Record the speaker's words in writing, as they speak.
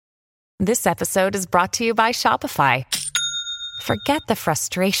This episode is brought to you by Shopify. Forget the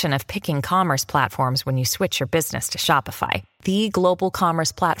frustration of picking commerce platforms when you switch your business to Shopify, the global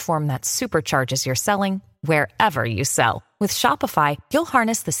commerce platform that supercharges your selling wherever you sell. With Shopify, you'll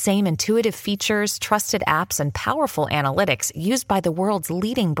harness the same intuitive features, trusted apps, and powerful analytics used by the world's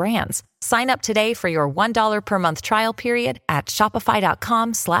leading brands. Sign up today for your $1 per month trial period at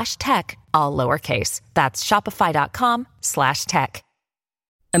shopify.com/tech, all lowercase. That's shopify.com/tech.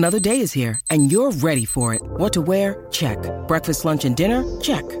 Another day is here, and you're ready for it. What to wear? Check. Breakfast, lunch, and dinner?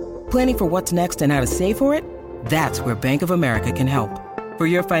 Check. Planning for what's next and how to save for it? That's where Bank of America can help. For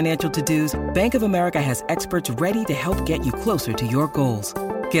your financial to-dos, Bank of America has experts ready to help get you closer to your goals.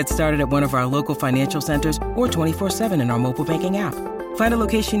 Get started at one of our local financial centers or 24/7 in our mobile banking app. Find a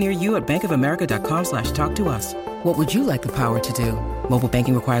location near you at bankofamerica.com/talktous. What would you like the power to do? Mobile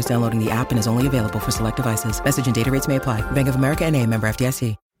banking requires downloading the app and is only available for select devices. Message and data rates may apply. Bank of America NA, member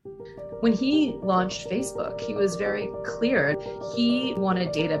FDIC. When he launched Facebook, he was very clear. He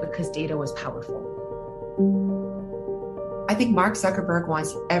wanted data because data was powerful. I think Mark Zuckerberg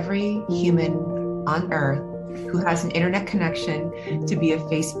wants every human on earth who has an internet connection to be a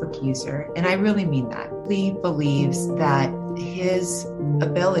Facebook user. And I really mean that. He believes that his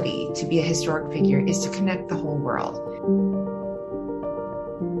ability to be a historic figure is to connect the whole world.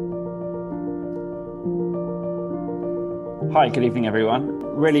 Hi, good evening, everyone.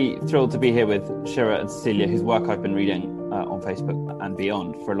 Really thrilled to be here with Shira and Cecilia, whose work I've been reading on Facebook and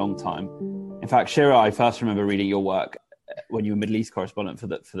beyond for a long time. In fact, Shira, I first remember reading your work when you were Middle East correspondent for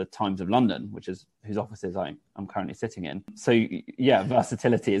the Times of London, which is whose offices I'm currently sitting in. So yeah,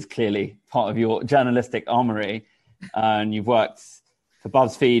 versatility is clearly part of your journalistic armory. And you've worked for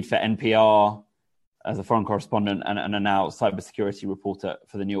BuzzFeed, for NPR as a foreign correspondent, and are now cybersecurity reporter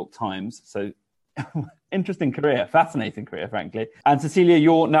for the New York Times. So interesting career, fascinating career, frankly. And Cecilia,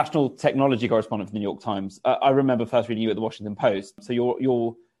 you're national technology correspondent for the New York Times. I remember first reading you at the Washington Post. So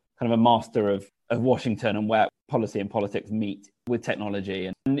you're kind of a master of Washington and where policy and politics meet with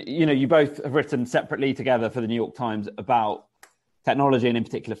technology. And you know, you both have written separately together for the New York Times about technology and in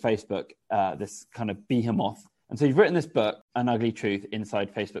particular Facebook, this kind of behemoth. And so you've written this book, An Ugly Truth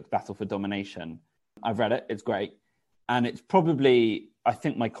Inside Facebook's Battle for Domination. I've read it. It's great. And it's probably, I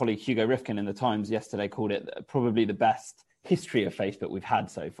think my colleague Hugo Rifkin in the Times yesterday called it probably the best history of Facebook we've had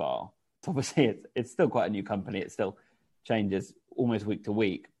so far. Obviously, it's still quite a new company. It still changes almost week to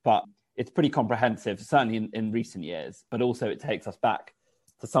week, but it's pretty comprehensive, certainly in recent years. But also it takes us back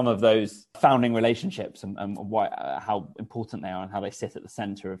to some of those founding relationships and why, how important they are and how they sit at the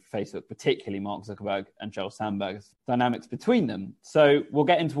center of Facebook, particularly Mark Zuckerberg and Sheryl Sandberg's dynamics between them. So we'll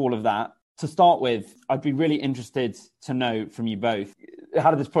get into all of that. To start with, I'd be really interested to know from you both, how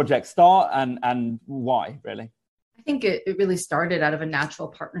did this project start and why, really? I think it really started out of a natural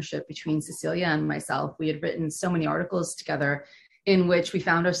partnership between Cecilia and myself. We had written so many articles together in which we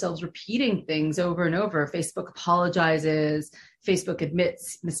found ourselves repeating things over and over. Facebook apologizes, Facebook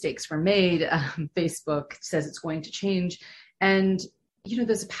admits mistakes were made, Facebook says it's going to change. And, you know,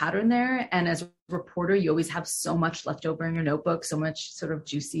 there's a pattern there. And as a reporter, you always have so much left over in your notebook, so much sort of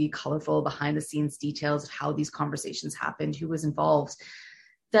juicy, colorful behind the scenes details of how these conversations happened, who was involved,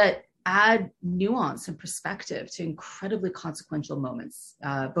 that add nuance and perspective to incredibly consequential moments,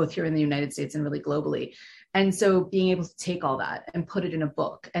 both here in the United States and really globally. And so being able to take all that and put it in a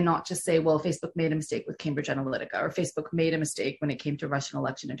book and not just say, well, Facebook made a mistake with Cambridge Analytica or Facebook made a mistake when it came to Russian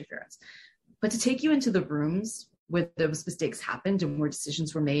election interference, but to take you into the rooms where those mistakes happened and where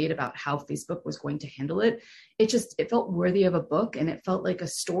decisions were made about how Facebook was going to handle it. It felt worthy of a book, and it felt like a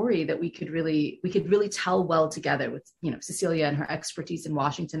story that we could really tell well together with, you know, Cecilia and her expertise in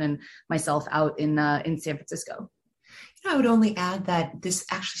Washington and myself out in San Francisco. I would only add that this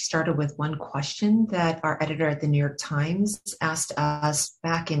actually started with one question that our editor at the New York Times asked us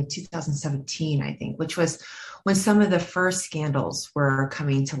back in 2017, I think, which was when some of the first scandals were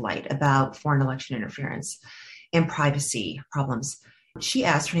coming to light about foreign election interference and privacy problems. She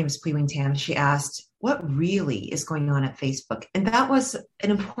asked, her name is Pui Wing Tam, she asked, what really is going on at Facebook? And that was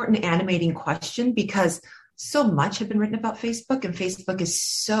an important animating question because so much had been written about Facebook, and Facebook is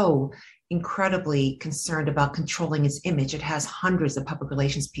so incredibly concerned about controlling its image. It has hundreds of public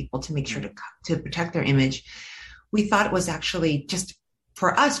relations people to make sure to protect their image. We thought it was actually just,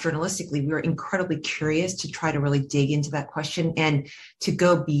 for us journalistically, we were incredibly curious to try to really dig into that question and to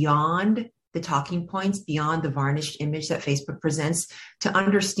go beyond the talking points, beyond the varnished image that Facebook presents, to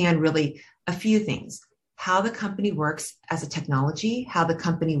understand really a few things: how the company works as a technology, how the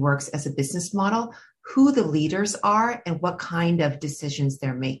company works as a business model, who the leaders are, and what kind of decisions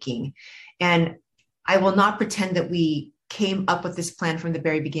they're making. And I will not pretend that we came up with this plan from the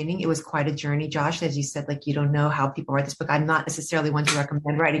very beginning. It was quite a journey, Josh. As you said, like, you don't know how people write this book. I'm not necessarily one to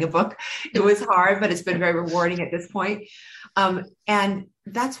recommend writing a book. It was hard, but it's been very rewarding at this point. And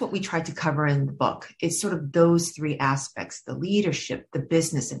that's what we tried to cover in the book. It's sort of those three aspects: the leadership, the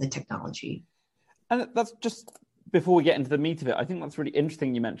business, and the technology. And that's just, before we get into the meat of it, I think that's really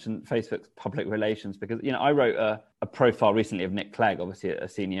interesting you mentioned Facebook's public relations, because, I wrote a profile recently of Nick Clegg, obviously a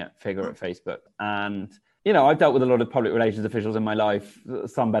senior figure at Facebook. And, I've dealt with a lot of public relations officials in my life,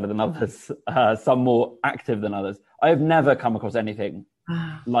 some better than others, some more active than others. I have never come across anything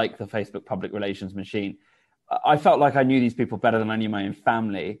like the Facebook public relations machine. I felt like I knew these people better than I knew my own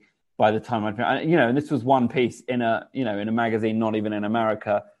family by the time and this was one piece in a magazine, not even in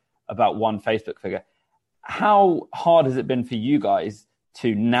America, about one Facebook figure. How hard has it been for you guys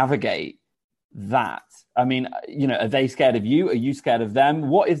to navigate that? I mean, are they scared of you? Are you scared of them?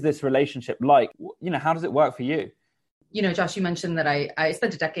 What is this relationship like? How does it work for you? Josh, you mentioned that I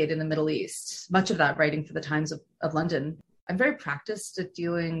spent a decade in the Middle East, much of that writing for the Times of London. I'm very practiced at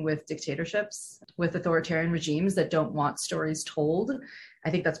dealing with dictatorships, with authoritarian regimes that don't want stories told. I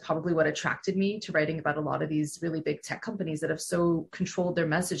think that's probably what attracted me to writing about a lot of these really big tech companies that have so controlled their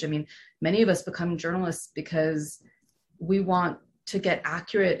message. I mean, many of us become journalists because we want to get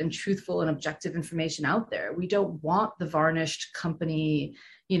accurate and truthful and objective information out there. We don't want the varnished company,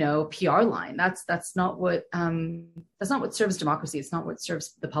 PR line. That's not what serves democracy. It's not what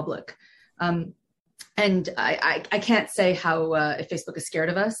serves the public. And I can't say how if Facebook is scared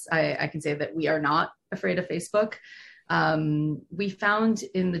of us. I can say that we are not afraid of Facebook. We found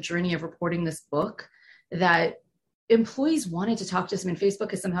in the journey of reporting this book that employees wanted to talk to us. I mean,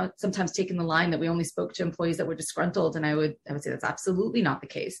 Facebook has sometimes taken the line that we only spoke to employees that were disgruntled. And I would say that's absolutely not the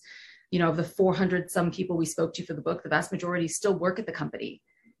case. Of the 400 some people we spoke to for the book, the vast majority still work at the company.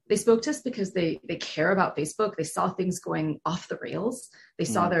 They spoke to us because they care about Facebook. They saw things going off the rails. They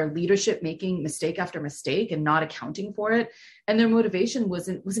saw their leadership making mistake after mistake and not accounting for it. And their motivation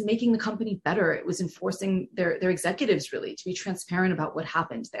wasn't making the company better. It was enforcing their executives really to be transparent about what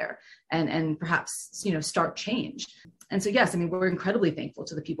happened there and perhaps, start change. And so, yes, I mean, we're incredibly thankful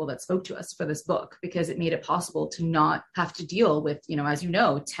to the people that spoke to us for this book, because it made it possible to not have to deal with, as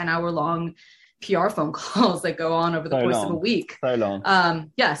 10-hour long PR phone calls that go on over the course of a week. So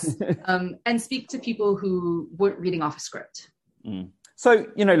long. Yes. And speak to people who weren't reading off a script. So,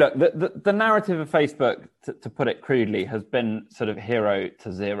 look, the narrative of Facebook, to put it crudely, has been sort of hero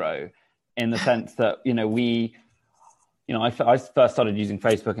to zero, in the sense that, I first started using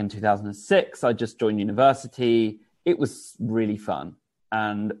Facebook in 2006. I just joined university. It was really fun.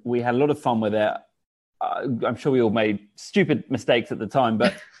 And we had a lot of fun with it. I'm sure we all made stupid mistakes at the time,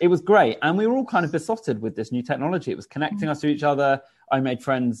 but it was great. And we were all kind of besotted with this new technology. It was connecting us to each other. I made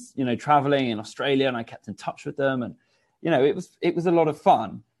friends, traveling in Australia, and I kept in touch with them. And, it was a lot of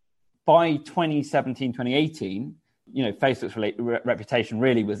fun. By 2017, 2018, Facebook's reputation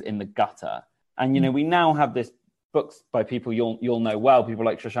really was in the gutter. And, we now have this books by people you'll know well, people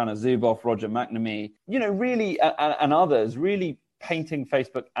like Shoshana Zuboff, Roger McNamee, really, and others, really painting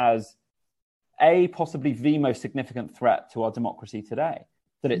Facebook as possibly the most significant threat to our democracy today,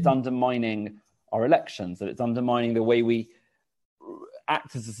 that it's undermining our elections, that it's undermining the way we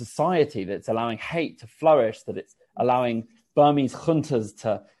act as a society, that it's allowing hate to flourish, that it's allowing Burmese juntas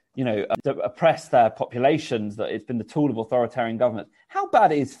to oppress their populations, that it's been the tool of authoritarian governments. How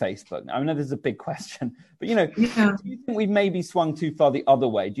bad is Facebook? I know this is a big question, but, do you think we've maybe swung too far the other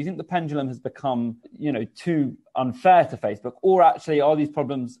way? Do you think the pendulum has become, too unfair to Facebook? Or actually are these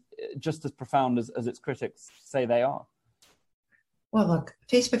problems just as profound as its critics say they are? Well, look,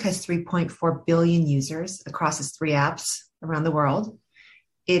 Facebook has 3.4 billion users across its three apps around the world.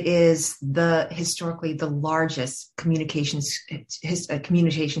 It is historically the largest communications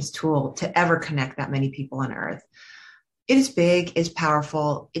tool to ever connect that many people on Earth. It is big, it's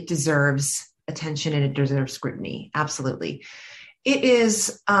powerful, it deserves attention, and it deserves scrutiny. Absolutely. It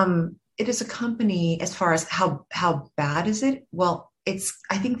is a company. As far as how bad is it? Well,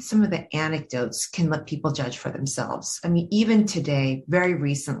 I think some of the anecdotes can let people judge for themselves. I mean, even today, very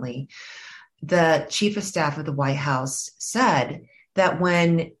recently, the chief of staff of the White House said that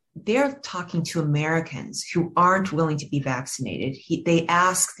when they're talking to Americans who aren't willing to be vaccinated, they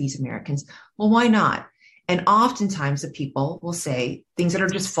ask these Americans, well, why not? And oftentimes the people will say things that are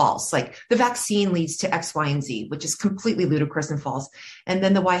just false, like the vaccine leads to X, Y, and Z, which is completely ludicrous and false. And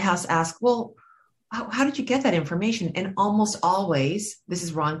then the White House asks, well, how did you get that information? And almost always, this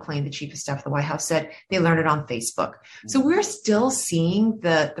is Ron Klain, the chief of staff of the White House, said they learned it on Facebook. So we're still seeing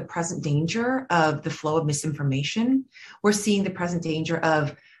the present danger of the flow of misinformation. We're seeing the present danger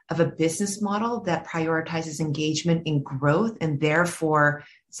of of a business model that prioritizes engagement and growth, and therefore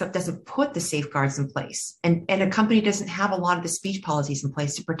doesn't put the safeguards in place. And a company doesn't have a lot of the speech policies in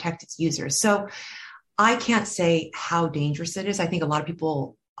place to protect its users. So I can't say how dangerous it is. I think a lot of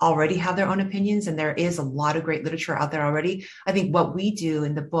people already have their own opinions, and there is a lot of great literature out there already. I think what we do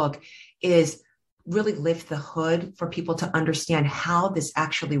in the book is really lift the hood for people to understand how this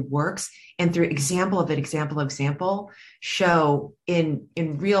actually works, and through example, show in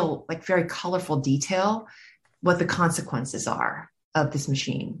real, like very colorful detail what the consequences are of this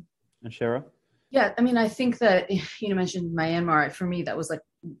machine. And Shira? Yeah, I mean, I think that, you mentioned Myanmar. For me, that was like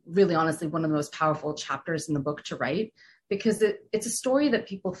really honestly one of the most powerful chapters in the book to write, because it's a story that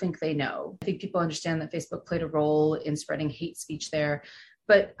people think they know. I think people understand that Facebook played a role in spreading hate speech there,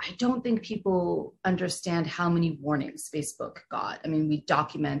 but I don't think people understand how many warnings Facebook got. I mean, we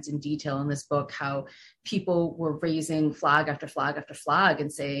document in detail in this book how people were raising flag after flag after flag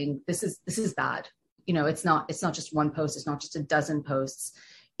and saying, this is bad. It's not just one post. It's not just a dozen posts.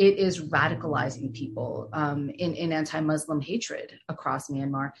 It is radicalizing people in anti-Muslim hatred across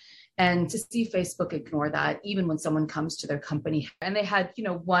Myanmar. And to see Facebook ignore that, even when someone comes to their company, and they had,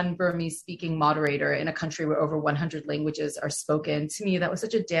 one Burmese speaking moderator in a country where over 100 languages are spoken, to me, that was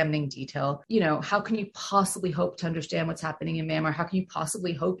such a damning detail. How can you possibly hope to understand what's happening in Myanmar? How can you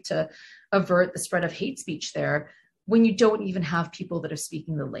possibly hope to avert the spread of hate speech there when you don't even have people that are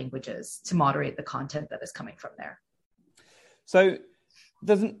speaking the languages to moderate the content that is coming from there? So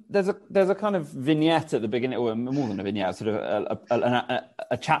there's a kind of vignette at the beginning, or more than a vignette, sort of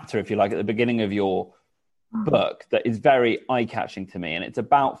a chapter, if you like, at the beginning of your book that is very eye-catching to me. And it's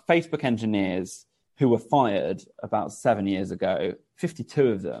about Facebook engineers who were fired about 7 years ago, 52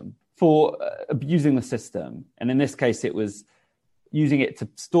 of them, for abusing the system. And in this case, it was using it to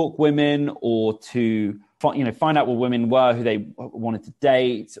stalk women or to find out what women were, who they wanted to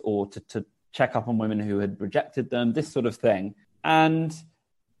date, or to check up on women who had rejected them, this sort of thing. And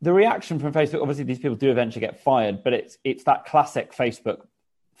the reaction from Facebook, obviously these people do eventually get fired, but it's that classic Facebook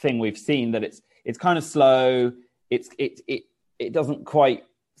thing we've seen, that it's kind of slow. It doesn't quite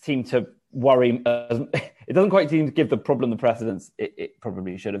seem to worry. It doesn't quite seem to give the problem the precedence it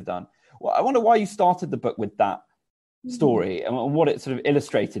probably should have done. Well, I wonder why you started the book with that story and what it sort of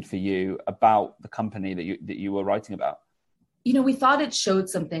illustrated for you about the company that you were writing about. We thought it showed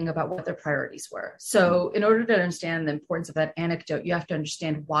something about what their priorities were. So in order to understand the importance of that anecdote, you have to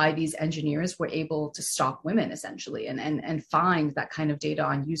understand why these engineers were able to stalk women, essentially, and find that kind of data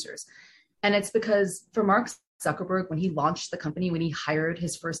on users. And it's because for Mark Zuckerberg, when he launched the company, when he hired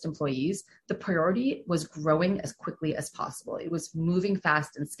his first employees, the priority was growing as quickly as possible. It was moving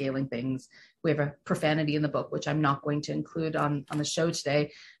fast and scaling things. We have a profanity in the book, which I'm not going to include on the show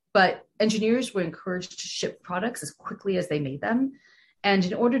today. But engineers were encouraged to ship products as quickly as they made them. And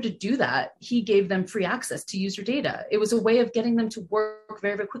in order to do that, he gave them free access to user data. It was a way of getting them to work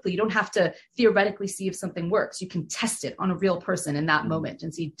very, very quickly. You don't have to theoretically see if something works. You can test it on a real person in that moment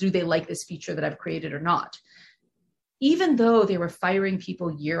and see, do they like this feature that I've created or not? Even though they were firing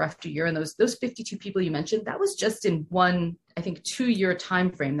people year after year, and those 52 people you mentioned, that was just in one, I think, 2-year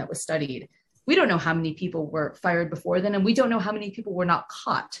time frame that was studied. We don't know how many people were fired before then, and we don't know how many people were not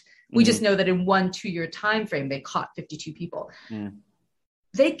caught. We just know that in 1-2 year time frame, they caught 52 people.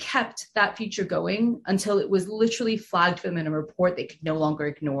 They kept that feature going until it was literally flagged for them in a report they could no longer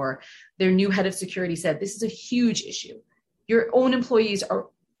ignore. Their new head of security said, this is a huge issue. Your own employees are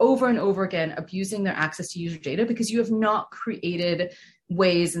over and over again abusing their access to user data because you have not created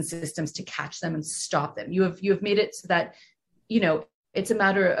ways and systems to catch them and stop them. You have made it so that, it's a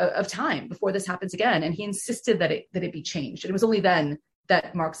matter of time before this happens again. And he insisted that it be changed. And it was only then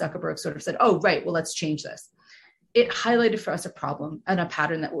that Mark Zuckerberg sort of said, oh, right, well, let's change this. It highlighted for us a problem and a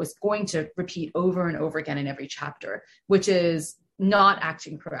pattern that was going to repeat over and over again in every chapter, which is not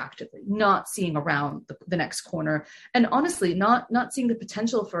acting proactively, not seeing around the next corner, and honestly, not seeing the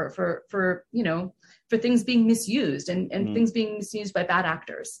potential for things being misused and things being misused by bad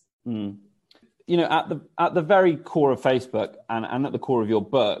actors. At the very core of Facebook and at the core of your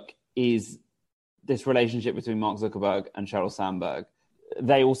book is this relationship between Mark Zuckerberg and Sheryl Sandberg.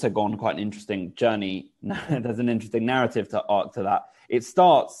 They also go on quite an interesting journey. There's an interesting narrative arc to that. It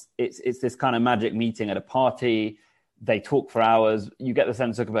starts, it's this kind of magic meeting at a party. They talk for hours. You get the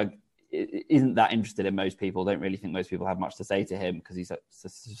sense Zuckerberg isn't that interested in most people. Don't really think most people have much to say to him because he's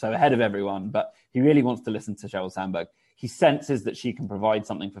so ahead of everyone. But he really wants to listen to Sheryl Sandberg. He senses that she can provide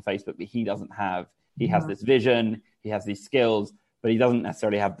something for Facebook that he doesn't have. He has this vision. He has these skills, but he doesn't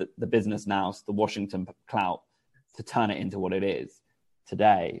necessarily have the business nous, the Washington clout to turn it into what it is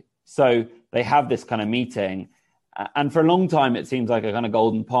today. So they have this kind of meeting, And for a long time, it seems like a kind of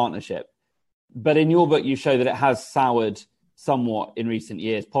golden partnership. But in your book, you show that it has soured somewhat in recent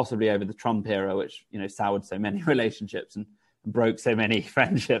years, possibly over the Trump era, which, soured so many relationships and broke so many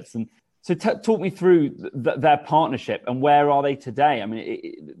friendships. And so talk me through their partnership and where are they today? I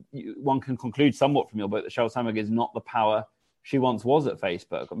mean, one can conclude somewhat from your book that Sheryl Sandberg is not the power she once was at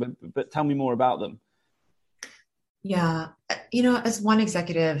Facebook, but tell me more about them. Yeah. As one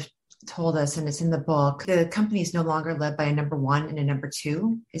executive told us, and it's in the book, the company is no longer led by a number one and a number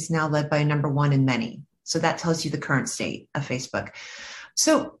two. It's now led by a number one and many. So that tells you the current state of Facebook.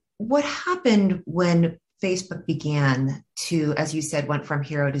 So what happened when Facebook began to, as you said, went from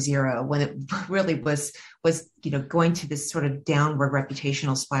hero to zero, when it really was going to this sort of downward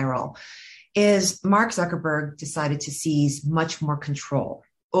reputational spiral, is Mark Zuckerberg decided to seize much more control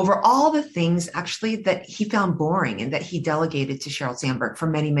over all the things actually that he found boring and that he delegated to Sheryl Sandberg for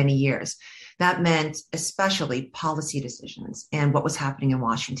many, many years. That meant especially policy decisions and what was happening in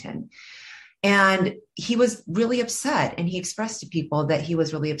Washington. And he was really upset, and he expressed to people that he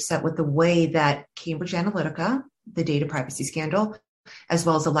was really upset with the way that Cambridge Analytica, the data privacy scandal, as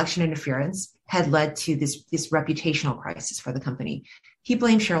well as election interference, had led to this reputational crisis for the company. He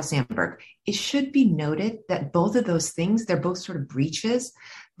blamed Sheryl Sandberg. It should be noted that both of those things, they're both sort of breaches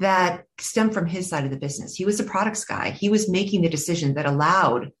that stem from his side of the business. He was a products guy. He was making the decision that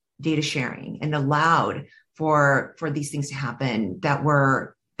allowed data sharing and allowed for these things to happen that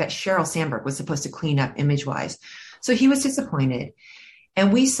Sheryl Sandberg was supposed to clean up image-wise. So he was disappointed.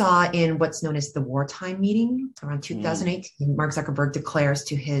 And we saw in what's known as the wartime meeting around 2018, Mark Zuckerberg declares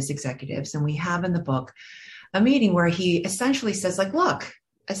to his executives, and we have in the book a meeting where he essentially says, look,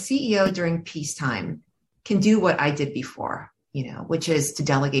 a CEO during peacetime can do what I did before, which is to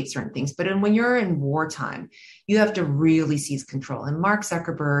delegate certain things. But when you're in wartime, you have to really seize control. And Mark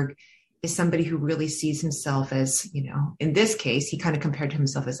Zuckerberg is somebody who really sees himself as, in this case, he kind of compared to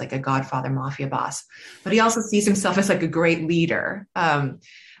himself as like a Godfather mafia boss, but he also sees himself as like a great leader,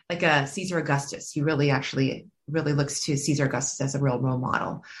 like a Caesar Augustus. He really looks to Caesar Augustus as a real role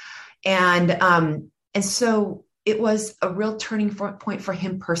model. And so it was a real turning point for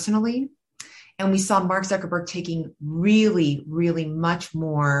him personally. And we saw Mark Zuckerberg taking really, really much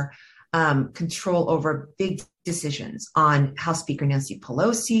more control over big decisions on House Speaker Nancy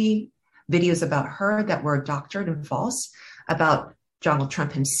Pelosi, videos about her that were doctored and false, about Donald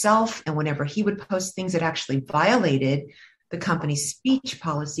Trump himself. And whenever he would post things that actually violated the company's speech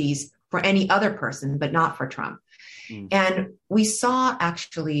policies for any other person, but not for Trump. And we saw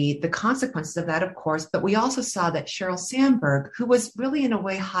actually the consequences of that, of course, but we also saw that Sheryl Sandberg, who was really in a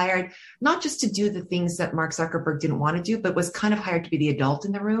way hired not just to do the things that Mark Zuckerberg didn't want to do, but was kind of hired to be the adult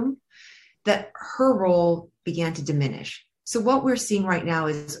in the room, that her role began to diminish. So what we're seeing right now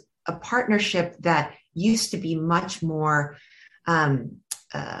is a partnership that used to be much more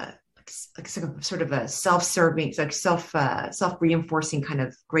like sort of a self-serving, like self-reinforcing kind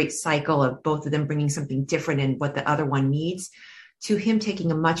of great cycle of both of them bringing something different in what the other one needs, to him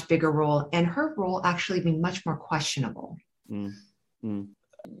taking a much bigger role and her role actually being much more questionable. One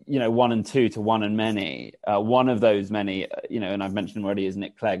and two to one and many. One of those many, and I've mentioned already, is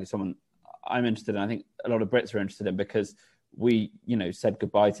Nick Clegg, someone I'm interested in. I think a lot of Brits are interested in because we, said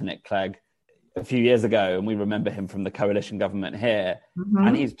goodbye to Nick Clegg a few years ago, and we remember him from the coalition government here,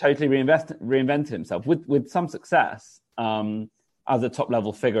 and he's totally reinvented himself with some success as a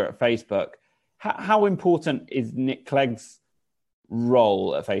top-level figure at Facebook. How important is Nick Clegg's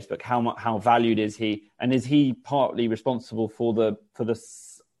role at Facebook? How valued is he, and is he partly responsible for the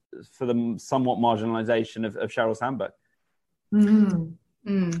somewhat marginalization of Sheryl Sandberg?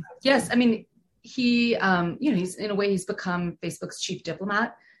 Yes, I mean, he, he's in a way he's become Facebook's chief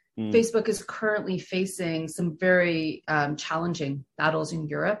diplomat. Facebook is currently facing some very challenging battles in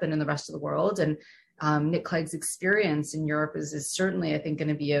Europe and in the rest of the world. And Nick Clegg's experience in Europe is certainly, I think, going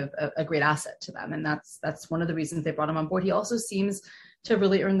to be a great asset to them. And that's one of the reasons they brought him on board. He also seems to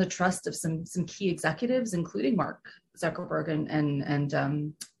really earn the trust of some key executives, including Mark Zuckerberg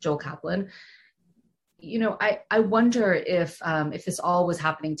and Joel Kaplan. I wonder if this all was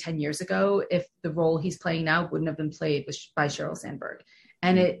happening 10 years ago, if the role he's playing now wouldn't have been played by Sheryl Sandberg.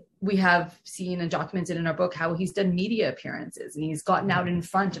 And we have seen and documented in our book how he's done media appearances and he's gotten out in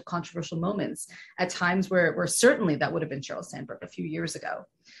front of controversial moments at times where certainly that would have been Sheryl Sandberg a few years ago.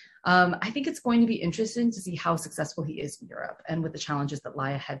 I think it's going to be interesting to see how successful he is in Europe and with the challenges that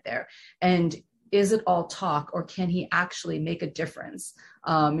lie ahead there. And is it all talk, or can he actually make a difference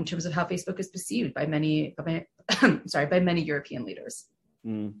in terms of how Facebook is perceived by many European leaders?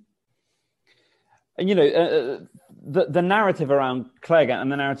 And the narrative around Clegg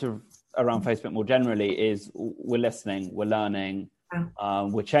and the narrative around Facebook more generally is we're listening, we're learning,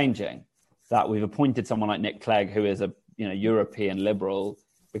 we're changing. That we've appointed someone like Nick Clegg, who is a European liberal,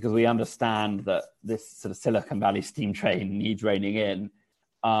 because we understand that this sort of Silicon Valley steam train needs reining in.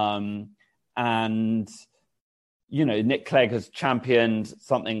 And Nick Clegg has championed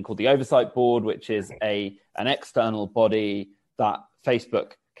something called the Oversight Board, which is an external body that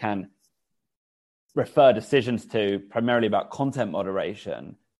Facebook can refer decisions to, primarily about content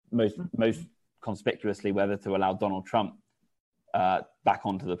moderation, most conspicuously whether to allow Donald Trump back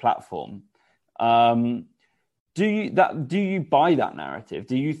onto the platform. Do you buy that narrative?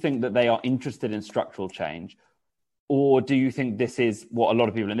 Do you think that they are interested in structural change? Or do you think this is what a lot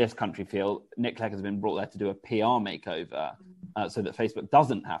of people in this country feel? Nick Clegg has been brought there to do a PR makeover so that Facebook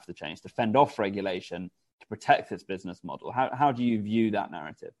doesn't have to change, to fend off regulation, to protect its business model. How do you view that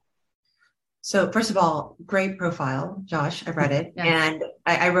narrative? So first of all, great profile, Josh. I read it. And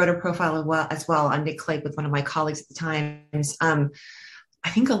I wrote a profile as well on Nick Clegg with one of my colleagues at the Times. I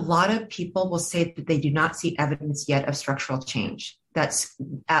think a lot of people will say that they do not see evidence yet of structural change. That's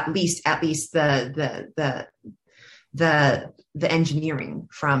at least the engineering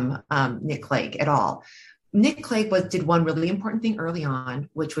from Nick Clegg at all. Nick Clegg did one really important thing early on,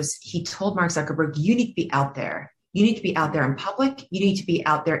 which was he told Mark Zuckerberg, you need to be out there. You need to be out there in public. You need to be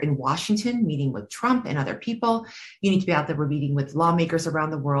out there in Washington, meeting with Trump and other people. You need to be out there meeting with lawmakers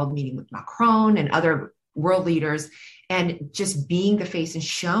around the world, meeting with Macron and other world leaders, and just being the face and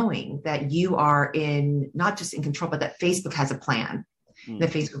showing that you are not just in control, but that Facebook has a plan,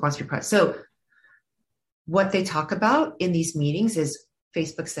 that Facebook wants to be present. So what they talk about in these meetings is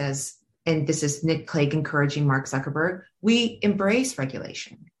Facebook says, and this is Nick Clegg encouraging Mark Zuckerberg, we embrace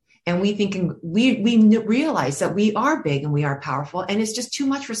regulation. And we realize that we are big and we are powerful, and it's just too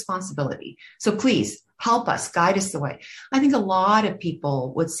much responsibility. So please help us, guide us the way. I think a lot of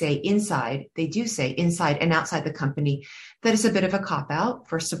people would say inside and outside the company, that it's a bit of a cop-out,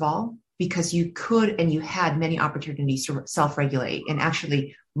 first of all, because you could and you had many opportunities to self-regulate and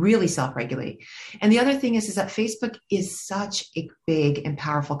actually really self-regulate. And the other thing is that Facebook is such a big and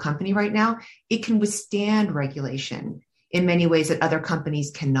powerful company right now. It can withstand regulation in many ways that other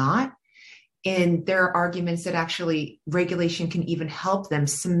companies cannot. And there are arguments that actually regulation can even help them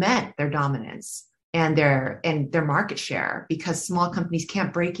cement their dominance and their market share, because small companies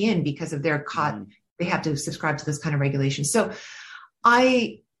can't break in because of their they have to subscribe to this kind of regulation. So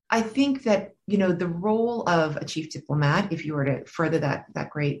I think that, the role of a chief diplomat, if you were to further that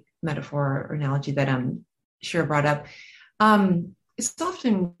great metaphor or analogy that Shira brought up, it's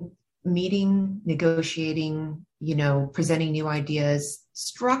often meeting, negotiating, presenting new ideas.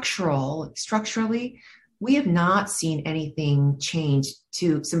 Structurally, we have not seen anything change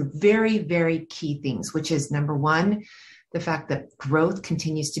to some very, very key things, which is number one, the fact that growth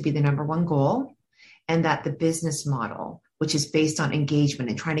continues to be the number one goal, and that the business model, which is based on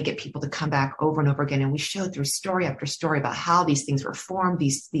engagement and trying to get people to come back over and over again. And we showed through story after story about how these things were formed,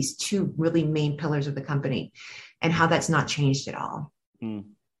 these two really main pillars of the company, and how that's not changed at all.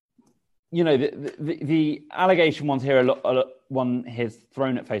 The allegation one has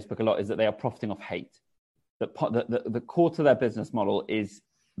thrown at Facebook a lot is that they are profiting off hate. That the core to their business model is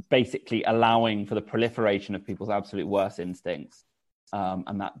basically allowing for the proliferation of people's absolute worst instincts,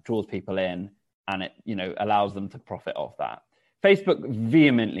 and that draws people in, and it allows them to profit off that. Facebook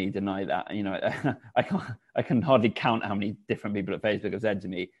vehemently deny that. I can hardly count how many different people at Facebook have said to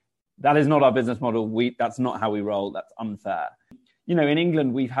me, "That is not our business model. That's not how we roll. That's unfair." In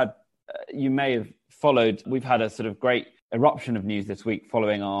England, we've had. You may have followed. We've had a sort of great eruption of news this week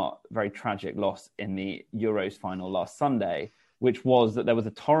following our very tragic loss in the Euros final last Sunday, which was that there was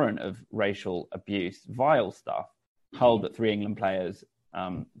a torrent of racial abuse, vile stuff, hurled at three England players,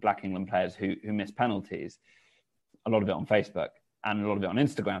 black England players who missed penalties. A lot of it on Facebook and a lot of it on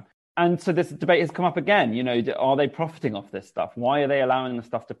Instagram. And so this debate has come up again. Are they profiting off this stuff? Why are they allowing the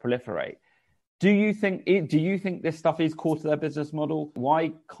stuff to proliferate? Do you think this stuff is core to their business model?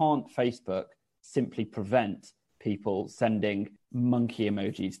 Why can't Facebook simply prevent people sending monkey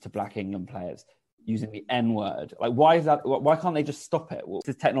emojis to black England players using the N-word? Like, why is that? Why can't they just stop it? Well,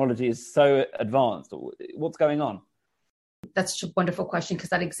 this technology is so advanced. What's going on? That's such a wonderful question, because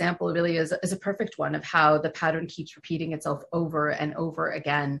that example really is a perfect one of how the pattern keeps repeating itself over and over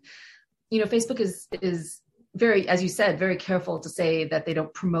again. Facebook is very, as you said, very careful to say that they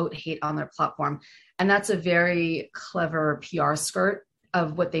don't promote hate on their platform. And that's a very clever PR skirt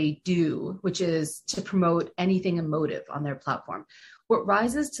of what they do, which is to promote anything emotive on their platform. What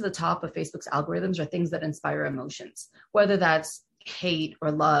rises to the top of Facebook's algorithms are things that inspire emotions, whether that's hate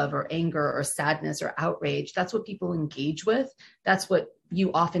or love or anger or sadness or outrage. That's what people engage with. That's what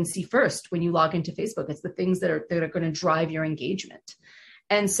you often see first when you log into Facebook. It's the things that are going to drive your engagement.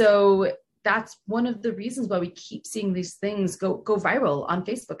 And so that's one of the reasons why we keep seeing these things go viral on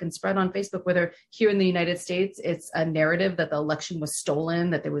Facebook and spread on Facebook, whether here in the United States, it's a narrative that the election was stolen,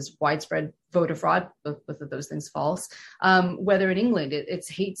 that there was widespread voter fraud, both of those things false. Whether in England, it's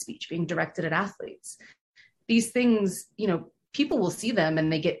hate speech being directed at athletes. These things, people will see them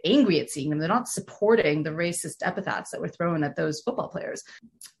and they get angry at seeing them. They're not supporting the racist epithets that were thrown at those football players.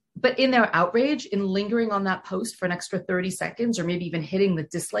 But in their outrage, in lingering on that post for an extra 30 seconds, or maybe even hitting the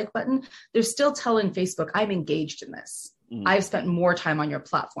dislike button, they're still telling Facebook, I'm engaged in this. I've spent more time on your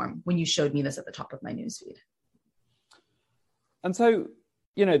platform when you showed me this at the top of my newsfeed. And so,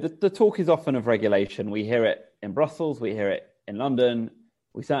 the talk is often of regulation. We hear it in Brussels, we hear it in London,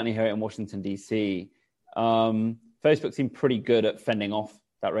 we certainly hear it in Washington, DC. Facebook seem pretty good at fending off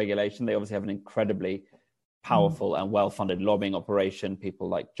that regulation. They obviously have an incredibly powerful and well-funded lobbying operation, people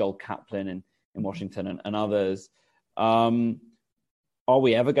like Joel Kaplan in Washington and others. Are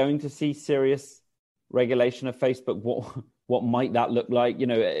we ever going to see serious regulation of Facebook? What might that look like?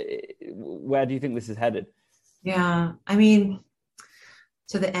 Where do you think this is headed? Yeah,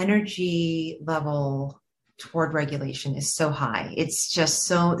 so the energy level toward regulation is so high. It's just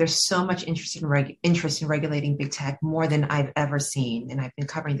there's so much interest in regulating big tech, more than I've ever seen. And I've been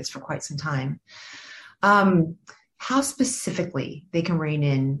covering this for quite some time. How specifically they can rein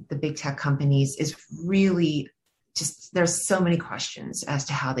in the big tech companies is really just, there's so many questions as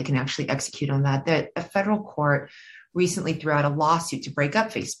to how they can actually execute on that. That a federal court recently threw out a lawsuit to break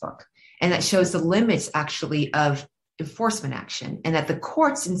up Facebook. And that shows the limits actually of enforcement action, and that the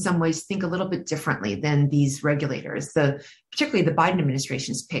courts in some ways think a little bit differently than these regulators, particularly the Biden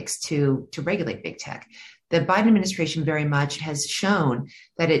administration's picks to regulate big tech. The Biden administration very much has shown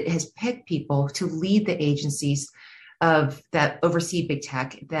that it has picked people to lead the agencies that oversee big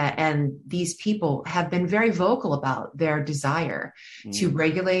tech, and these people have been very vocal about their desire to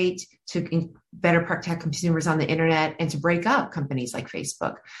regulate, to better protect consumers on the internet, and to break up companies like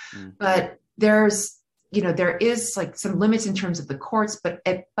Facebook. But there is like some limits in terms of the courts, but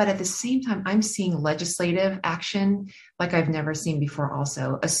at the same time, I'm seeing legislative action like I've never seen before.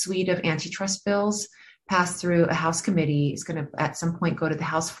 Also, a suite of antitrust bills passed through a House committee. It's going to at some point go to the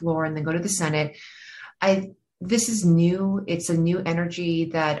House floor and then go to the Senate. This is new. It's a new energy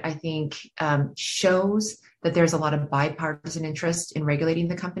that I think shows that there's a lot of bipartisan interest in regulating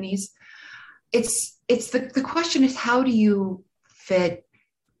the companies. The question is, how do you fit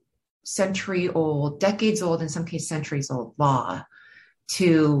century-old, decades-old, in some cases centuries-old law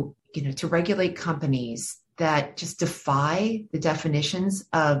to regulate companies that just defy the definitions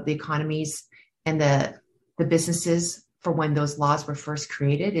of the economies and the businesses for when those laws were first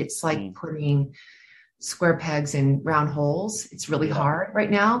created? It's like putting square pegs in round holes. It's really hard right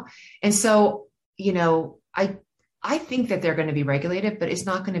now. And so, I think that they're going to be regulated, but it's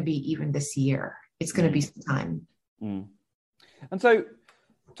not going to be even this year. It's going to be some time. And so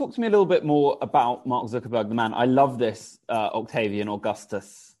talk to me a little bit more about Mark Zuckerberg, the man. I love this Octavian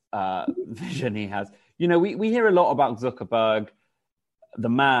Augustus vision he has. We hear a lot about Zuckerberg, the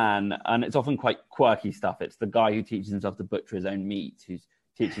man, and it's often quite quirky stuff. It's the guy who teaches himself to butcher his own meat, who's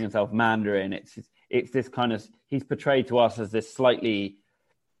teaching himself Mandarin. It's this kind of, he's portrayed to us as this slightly,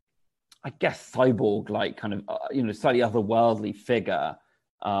 I guess, cyborg-like kind of, slightly otherworldly figure,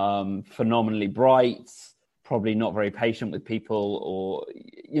 phenomenally bright, probably not very patient with people, or,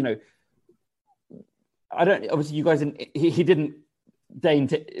 obviously you guys, he didn't deign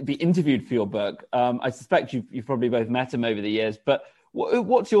to be interviewed for your book. I suspect you've probably both met him over the years, but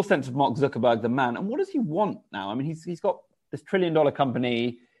what's your sense of Mark Zuckerberg, the man, and what does he want now? He's got this $1 trillion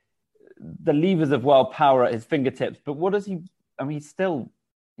company, the levers of world power at his fingertips, but what does he, he's still,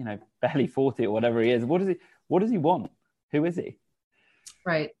 barely 40 or whatever he is. What does he want? Who is he?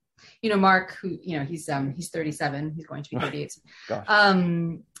 Right. Mark, who, he's 37, he's going to be 38.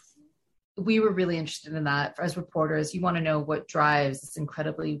 Gosh. We were really interested in that as reporters. You want to know what drives this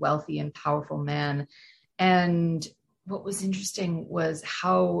incredibly wealthy and powerful man. And what was interesting was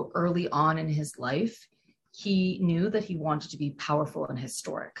how early on in his life, he knew that he wanted to be powerful and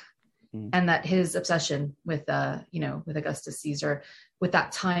historic. And that his obsession with Augustus Caesar, with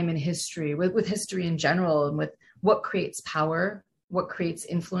that time in history, with history in general, and with what creates power, what creates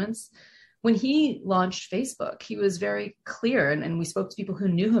influence. When he launched Facebook, he was very clear, and we spoke to people who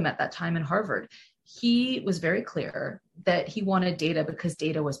knew him at that time in Harvard. He was very clear that he wanted data because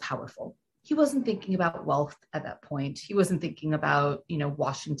data was powerful. he wasn't thinking about wealth at that point. He wasn't thinking about,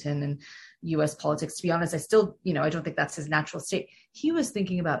 Washington and US politics. To be honest, I don't think that's his natural state. He was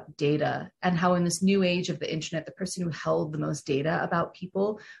thinking about data and how in this new age of the internet, the person who held the most data about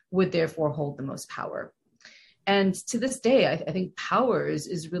people would therefore hold the most power. And to this day, I think power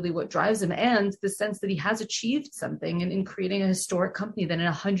is really what drives him, and the sense that he has achieved something in creating a historic company that in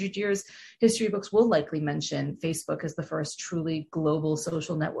 100 years, history books will likely mention Facebook as the first truly global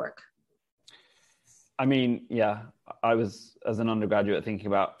social network. I mean, yeah, I was, as an undergraduate, thinking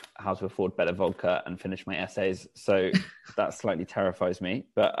about how to afford better vodka and finish my essays. So that slightly terrifies me.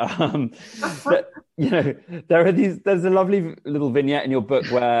 But, there's a lovely little vignette in your book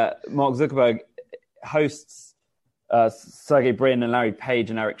where Mark Zuckerberg hosts Sergey Brin and Larry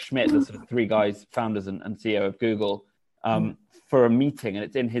Page and Eric Schmidt, the sort of three guys, founders and CEO of Google, for a meeting. And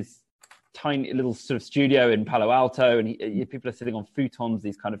it's in his tiny little sort of studio in Palo Alto. And people are sitting on futons,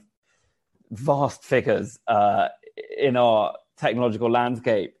 these kind of vast figures in our technological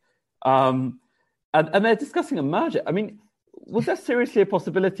landscape. And they're discussing a merger. I mean, was there seriously a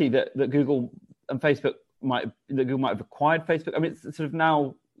possibility that Google and Facebook might have acquired Facebook? I mean, it's sort of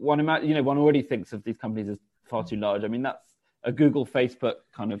now one already thinks of these companies as far too large. I mean, that's a Google, Facebook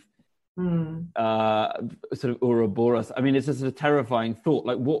kind of sort of Ouroboros. I mean, it's a sort of terrifying thought.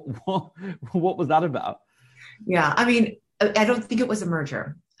 Like, what was that about? Yeah, I mean, I don't think it was a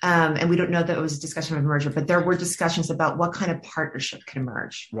merger. And we don't know that it was a discussion of a merger, but there were discussions about what kind of partnership could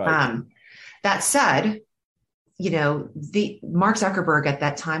emerge. Right. That said, the Mark Zuckerberg at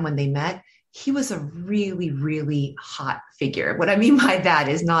that time when they met, he was a really, really hot figure. What I mean by that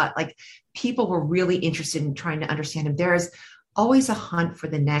is not like people were really interested in trying to understand him. There's always a hunt for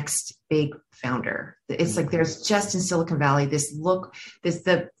the next big founder. It's like there's just in Silicon Valley,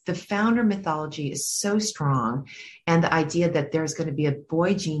 the founder mythology is so strong. And the idea that there's going to be a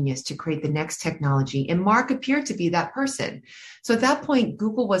boy genius to create the next technology. And Mark appeared to be that person. So at that point,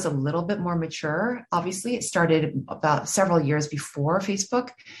 Google was a little bit more mature. Obviously, it started about several years before Facebook.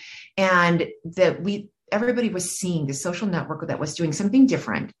 And everybody was seeing the social network that was doing something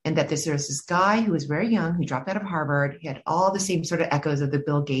different, and that there was this guy who was very young, who dropped out of Harvard. He had all the same sort of echoes of the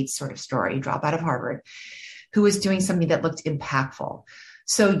Bill Gates sort of story, drop out of Harvard, who was doing something that looked impactful.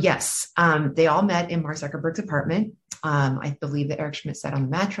 So yes, they all met in Mark Zuckerberg's apartment. I believe that Eric Schmidt sat on the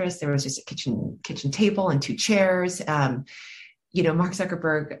mattress. There was just a kitchen table and two chairs. Mark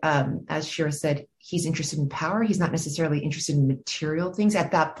Zuckerberg, as Shira said, he's interested in power. He's not necessarily interested in material things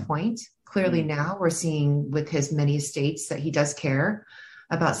at that point. Clearly now we're seeing with his many estates that he does care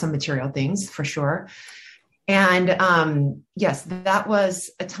about some material things for sure. And yes, that was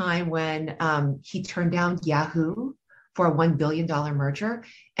a time when he turned down Yahoo for a $1 billion merger.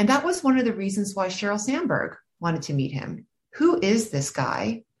 And that was one of the reasons why Sheryl Sandberg wanted to meet him. Who is this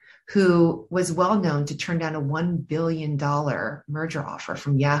guy who was well known to turn down a $1 billion merger offer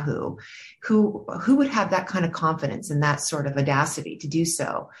from Yahoo? Who would have that kind of confidence and that sort of audacity to do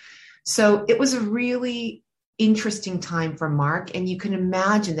so? So it was a really interesting time for Mark, and you can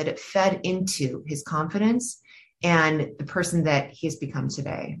imagine that it fed into his confidence and the person that he has become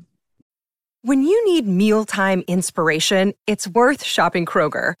today. When you need mealtime inspiration, it's worth shopping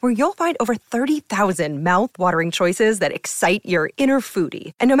Kroger, where you'll find over 30,000 mouth-watering choices that excite your inner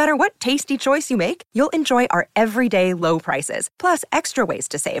foodie. And no matter what tasty choice you make, you'll enjoy our everyday low prices, plus extra ways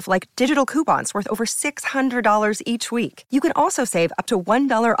to save, like digital coupons worth over $600 each week. You can also save up to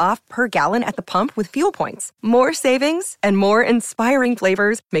 $1 off per gallon at the pump with fuel points. More savings and more inspiring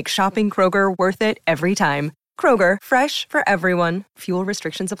flavors make shopping Kroger worth it every time. Kroger, fresh for everyone. Fuel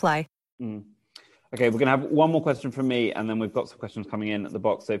restrictions apply. Okay, we're going to have one more question from me, and then we've got some questions coming in at the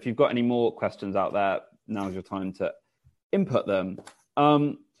box. So if you've got any more questions out there, now's your time to input them.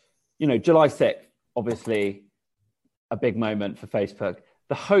 July 6th, obviously a big moment for Facebook.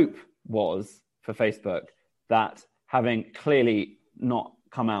 The hope was for Facebook that, having clearly not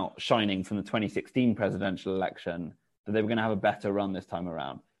come out shining from the 2016 presidential election, that they were going to have a better run this time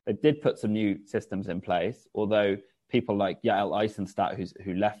around. They did put some new systems in place, although people like Yael Eisenstadt,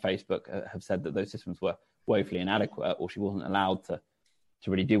 who left Facebook, have said that those systems were woefully inadequate, or she wasn't allowed to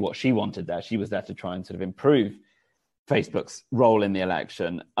really do what she wanted there. She was there to try and sort of improve Facebook's role in the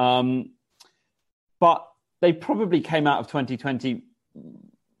election. But they probably came out of 2020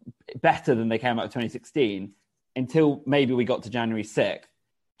 better than they came out of 2016 until maybe we got to January 6th.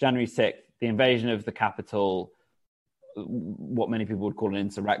 January 6th, the invasion of the Capitol, what many people would call an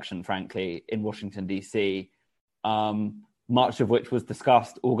insurrection, frankly, in Washington, D.C., much of which was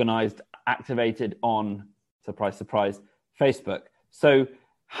discussed, organized, activated on, surprise, surprise, Facebook. So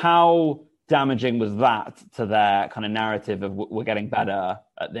how damaging was that to their kind of narrative of we're getting better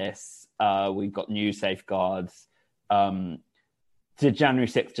at this? We've got new safeguards. Did January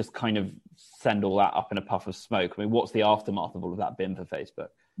 6th just kind of send all that up in a puff of smoke? I mean, what's the aftermath of all of that been for Facebook?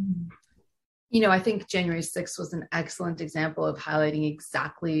 I think January 6th was an excellent example of highlighting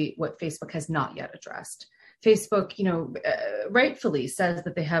exactly what Facebook has not yet addressed. Facebook, rightfully says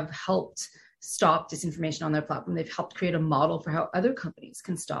that they have helped stop disinformation on their platform. They've helped create a model for how other companies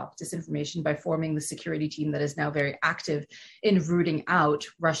can stop disinformation by forming the security team that is now very active in rooting out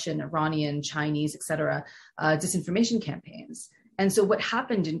Russian, Iranian, Chinese, etc., disinformation campaigns. And so what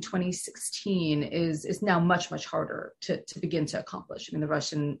happened in 2016 is now much, much harder to begin to accomplish. I mean,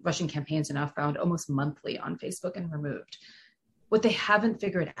 the Russian campaigns are now found almost monthly on Facebook and removed. What they haven't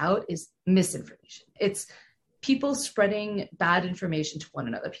figured out is misinformation. It's people spreading bad information to one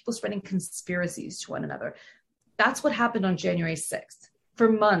another, people spreading conspiracies to one another. That's what happened on January 6th. For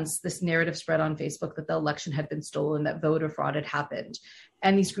months, this narrative spread on Facebook that the election had been stolen, that voter fraud had happened.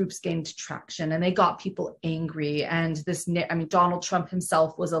 And these groups gained traction and they got people angry. And Donald Trump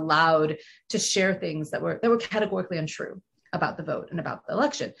himself was allowed to share things that were categorically untrue about the vote and about the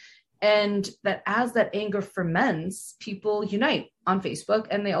election. And that as that anger ferments, people unite on Facebook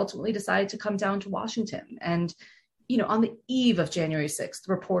and they ultimately decide to come down to Washington. And, on the eve of January 6th,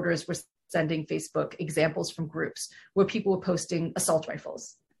 reporters were sending Facebook examples from groups where people were posting assault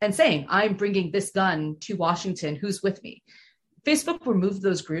rifles and saying, I'm bringing this gun to Washington, who's with me? Facebook removed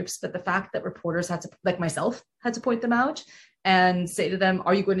those groups, but the fact that reporters had to, like myself, had to point them out and say to them,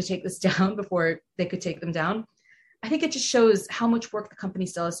 are you going to take this down before they could take them down? I think it just shows how much work the company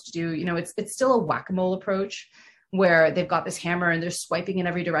still has to do. It's still a whack-a-mole approach where they've got this hammer and they're swiping in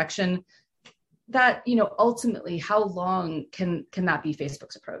every direction. That, ultimately, how long can that be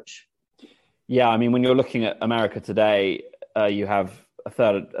Facebook's approach? Yeah, I mean, when you're looking at America today, you have a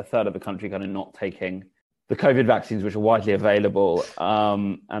third of the country kind of not taking the COVID vaccines, which are widely available,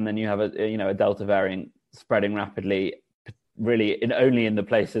 and then you have a Delta variant spreading rapidly, really only in the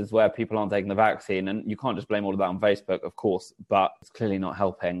places where people aren't taking the vaccine. And you can't just blame all of that on Facebook, of course, but it's clearly not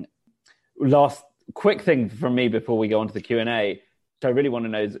helping. Last quick thing from me before we go on to the Q&A, which I really want to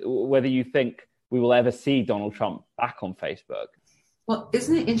know is whether you think we will ever see Donald Trump back on Facebook. Well,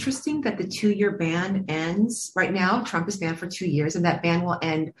 isn't it interesting that the 2-year ban ends right now? Trump is banned for 2 years and that ban will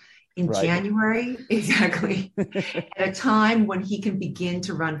end in January, exactly, at a time when he can begin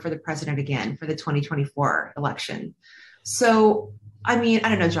to run for the president again for the 2024 election. So, I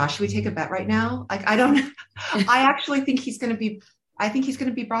don't know, Josh, should we take a bet right now? I actually think he's going to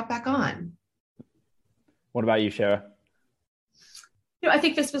be brought back on. What about you, Shira? I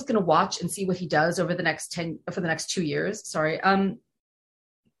think Facebook's going to watch and see what he does for the next 2 years. Sorry.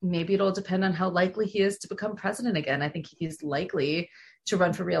 Maybe it'll depend on how likely he is to become president again. I think he's likely to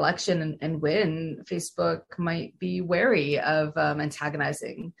run for re-election and win. Facebook might be wary of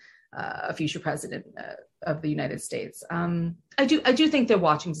antagonizing a future president of the United States. I do think they're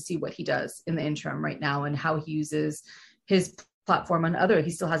watching to see what he does in the interim right now and how he uses his platform he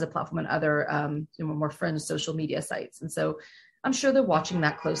still has a platform on other more fringe social media sites. And so I'm sure they're watching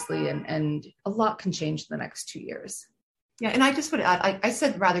that closely and a lot can change in the next 2 years. Yeah. And I just would add, I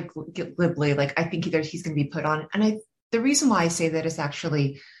said rather glibly, I think either he's going to be put on. And the reason why I say that is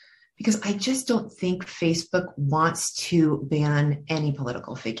actually because I just don't think Facebook wants to ban any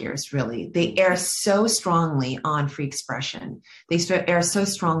political figures, really. They err so strongly on free expression. They err so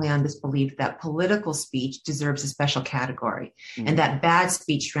strongly on this belief that political speech deserves a special category and that bad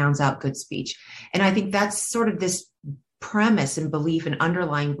speech drowns out good speech. And I think that's sort of this premise and belief and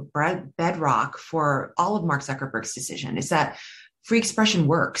underlying bedrock for all of Mark Zuckerberg's decision is that free expression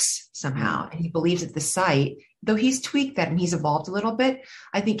works somehow. And he believes that the site, though he's tweaked that and he's evolved a little bit,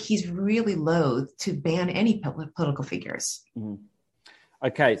 I think he's really loath to ban any political figures. Mm-hmm.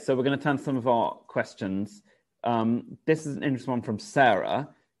 Okay, so we're going to turn to some of our questions. This is an interesting one from Sarah,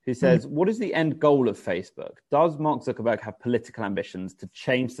 who says, what is the end goal of Facebook? Does Mark Zuckerberg have political ambitions to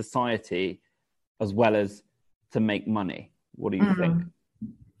change society as well as to make money? What do you think?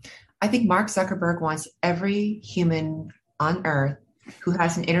 I think Mark Zuckerberg wants every human on earth who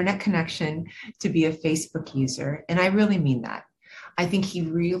has an internet connection to be a Facebook user. And I really mean that. I think he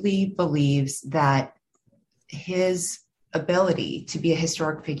really believes that his ability to be a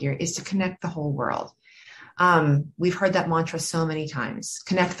historic figure is to connect the whole world. We've heard that mantra so many times,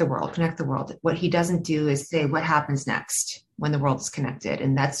 connect the world, connect the world. What he doesn't do is say what happens next when the world is connected.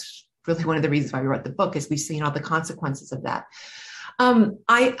 And that's really one of the reasons why we wrote the book, is we've seen all the consequences of that.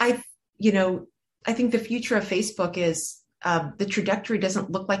 I think the future of Facebook is the trajectory doesn't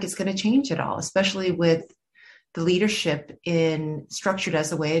look like it's going to change at all, especially with the leadership structured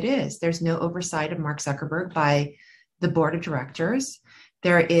as the way it is. There's no oversight of Mark Zuckerberg by the board of directors.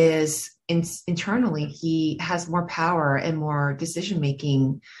 there is internally, he has more power and more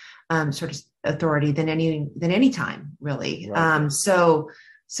decision-making sort of authority than any time, really. Right.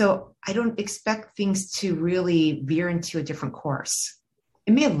 So I don't expect things to really veer into a different course.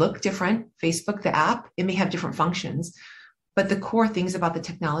 It may look different, Facebook, the app, it may have different functions, but the core things about the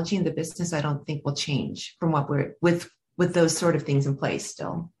technology and the business, I don't think will change from what we're with those sort of things in place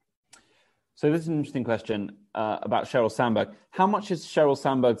still. So this is an interesting question about Sheryl Sandberg. How much is Sheryl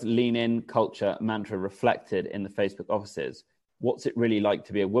Sandberg's lean in culture mantra reflected in the Facebook offices? What's it really like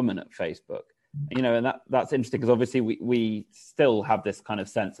to be a woman at Facebook? You know, and that's interesting because obviously we still have this kind of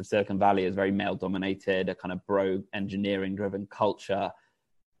sense of Silicon Valley as very male dominated, a kind of bro engineering driven culture.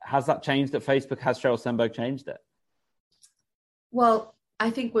 Has that changed at Facebook? Has Sheryl Sandberg changed it? Well, I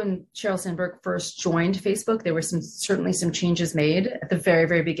think when Sheryl Sandberg first joined Facebook, there were certainly some changes made at the very,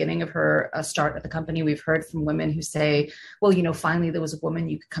 very beginning of her start at the company. We've heard from women who say, well, you know, finally there was a woman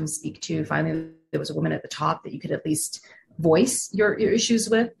you could come speak to. Finally, there was a woman at the top that you could at least voice your issues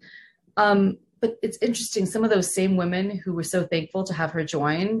with. But it's interesting. Some of those same women who were so thankful to have her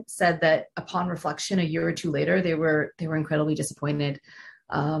join said that upon reflection, a year or two later, they were incredibly disappointed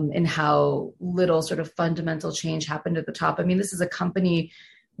in how little sort of fundamental change happened at the top. I mean, this is a company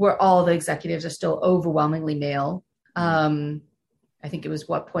where all the executives are still overwhelmingly male. I think it was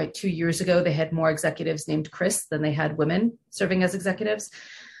 2 years ago, they had more executives named Chris than they had women serving as executives.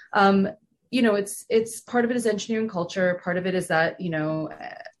 You know, it's part of it is engineering culture. Part of it is that, you know,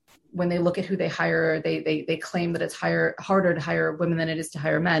 when they look at who they hire, they claim that it's harder to hire women than it is to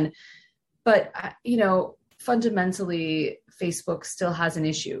hire men. But, you know, fundamentally, Facebook still has an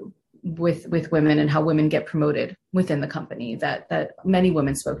issue with women and how women get promoted within the company that many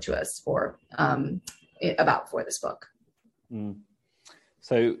women spoke to us about for this book. Mm.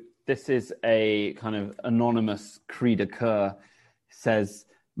 So this is a kind of anonymous cri de coeur. Says,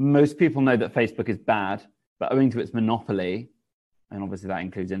 most people know that Facebook is bad, but owing to its monopoly, and obviously that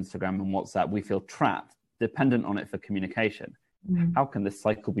includes Instagram and WhatsApp, we feel trapped, dependent on it for communication. Mm. How can this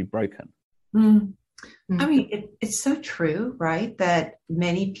cycle be broken? Mm. I mean, it's so true, right? That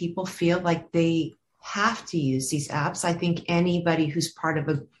many people feel like they have to use these apps. I think anybody who's part of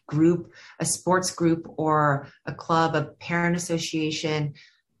a group, a sports group or a club, a parent association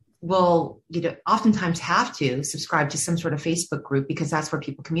will, you know, oftentimes have to subscribe to some sort of Facebook group because that's where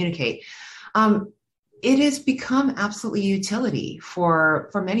people communicate. It has become absolutely utility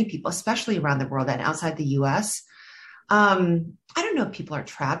for many people, especially around the world and outside the US. I don't know if people are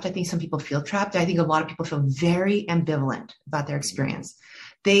trapped. I think some people feel trapped. I think a lot of people feel very ambivalent about their experience.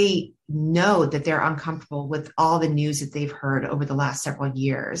 They know that they're uncomfortable with all the news that they've heard over the last several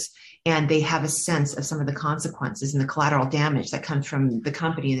years, and they have a sense of some of the consequences and the collateral damage that comes from the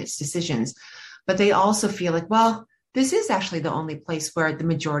company and its decisions. But they also feel like, well, this is actually the only place where the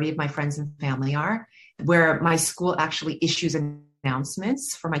majority of my friends and family are, where my school actually issues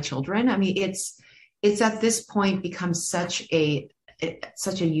announcements for my children. I mean, it's at this point become such a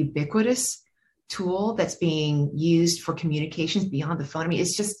ubiquitous tool that's being used for communications beyond the phone. I mean,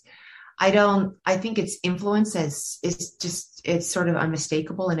 it's just, I think its influence it's sort of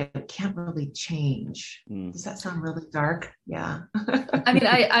unmistakable and it can't really change. Does that sound really dark? Yeah. I mean,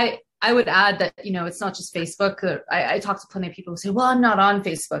 I would add that, you know, it's not just Facebook. I talk to plenty of people who say, well, I'm not on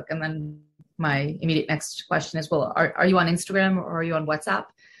Facebook. And then my immediate next question is, well, are you on Instagram or are you on WhatsApp?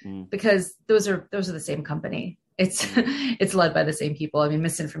 Because those are the same company. It's led by the same people. I mean,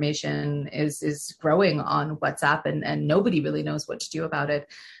 misinformation is growing on WhatsApp and nobody really knows what to do about it.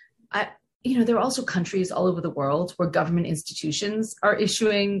 You know, there are also countries all over the world where government institutions are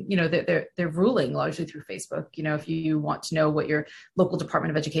issuing, you know, they're ruling largely through Facebook. You know, if you want to know what your local Department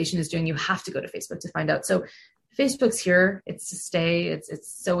of Education is doing, you have to go to Facebook to find out. So Facebook's here. It's to stay. It's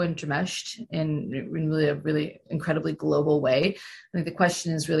so entremeshed in really a really incredibly global way. I think the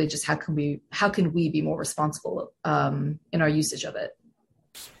question is really just how can we be more responsible in our usage of it?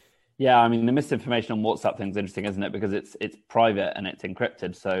 Yeah, I mean, the misinformation on WhatsApp thing's interesting, isn't it? Because it's private and it's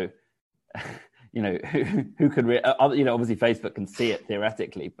encrypted. So, you know, who could you know, obviously Facebook can see it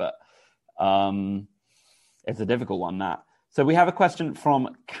theoretically, but it's a difficult one, that. So we have a question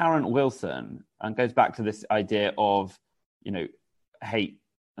from Karen Wilson, and goes back to this idea of, you know, hate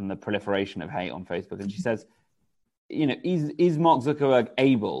and the proliferation of hate on Facebook. And she says, you know, is Mark Zuckerberg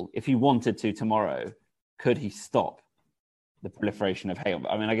able, if he wanted to tomorrow, could he stop the proliferation of hate?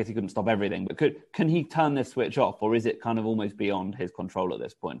 I mean, I guess he couldn't stop everything, but can he turn this switch off, or is it kind of almost beyond his control at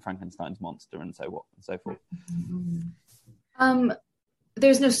this point, Frankenstein's monster and so forth?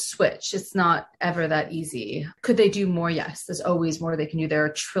 there's no switch. It's not ever that easy. Could they do more? Yes, there's always more they can do. They're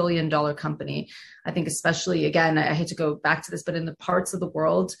 $1 trillion company. I think especially, again, I hate to go back to this, but in the parts of the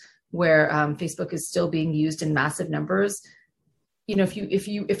world where Facebook is still being used in massive numbers, you know, if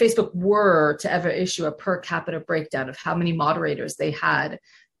Facebook were to ever issue a per capita breakdown of how many moderators they had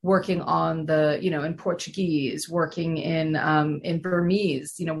working on the, you know, in Portuguese, working in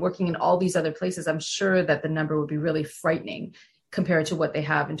Burmese, you know, working in all these other places, I'm sure that the number would be really frightening compared to what they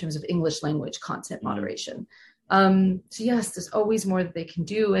have in terms of English language content moderation. So yes, there's always more that they can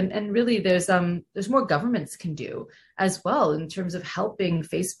do. And really there's more governments can do as well in terms of helping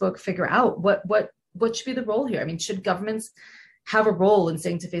Facebook figure out what should be the role here. I mean, should governments have a role in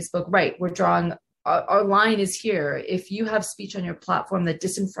saying to Facebook, right, we're drawing, our line is here. If you have speech on your platform that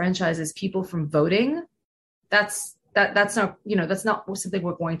disenfranchises people from voting, that's not, you know, that's not something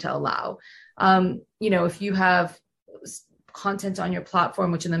we're going to allow. You know, if you have content on your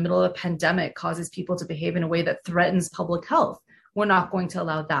platform, which in the middle of a pandemic causes people to behave in a way that threatens public health, we're not going to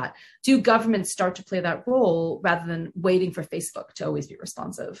allow that. Do governments start to play that role rather than waiting for Facebook to always be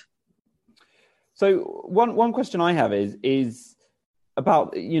responsive? So one question I have is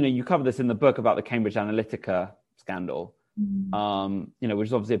about, you know, you cover this in the book about the Cambridge Analytica scandal, you know, which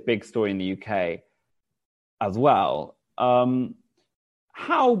is obviously a big story in the UK as well.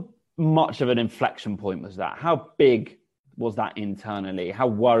 How much of an inflection point was that? How big was that internally? How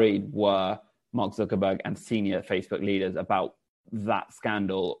worried were Mark Zuckerberg and senior Facebook leaders about that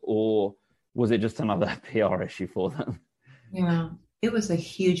scandal, or was it just another PR issue for them? Yeah, it was a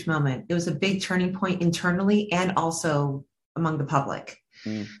huge moment. It was a big turning point internally and also among the public.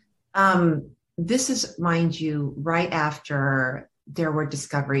 This is, mind you, right after there were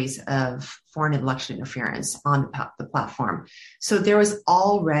discoveries of foreign election interference on the platform. So there was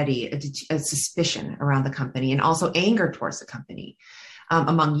already a suspicion around the company and also anger towards the company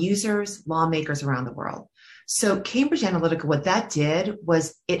among users, lawmakers around the world. So Cambridge Analytica, what that did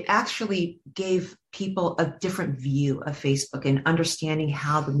was it actually gave people a different view of Facebook and understanding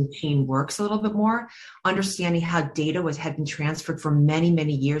how the machine works a little bit more, understanding how data had been transferred for many,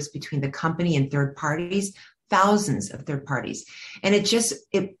 many years between the company and third parties, thousands of third parties. And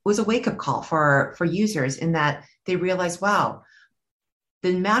it was a wake-up call for users in that they realized, wow,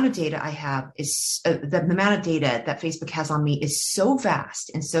 the amount of data I have is the amount of data that Facebook has on me is so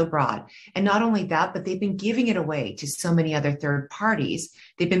vast and so broad. And not only that, but they've been giving it away to so many other third parties.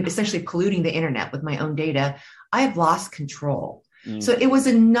 They've been essentially polluting the internet with my own data. I have lost control. So it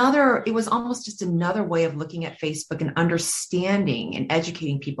was almost just another way of looking at Facebook and understanding and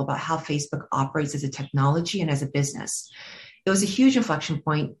educating people about how Facebook operates as a technology and as a business. It was a huge inflection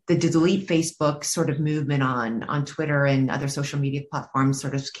point. The delete Facebook sort of movement on Twitter and other social media platforms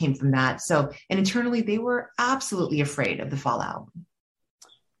sort of came from that. So, and internally, they were absolutely afraid of the fallout.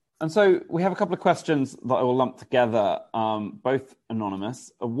 And so we have a couple of questions that I will lump together, both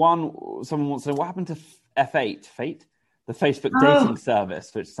anonymous. One, someone wants to know, what happened to F8, Fate, the Facebook dating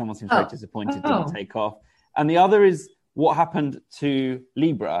service, which someone seems very disappointed didn't take off. And the other is, what happened to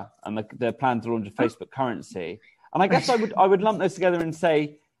Libra and the plan to launch a Facebook currency? And I guess I would lump those together and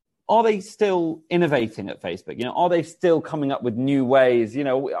say, are they still innovating at Facebook? You know, are they still coming up with new ways? You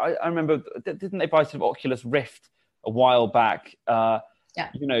know, I remember, didn't they buy sort of Oculus Rift a while back?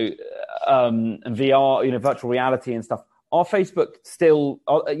 You know, and VR, you know, virtual reality and stuff. Are Facebook still,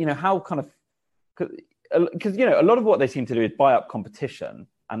 you know, how kind of, because, you know, a lot of what they seem to do is buy up competition,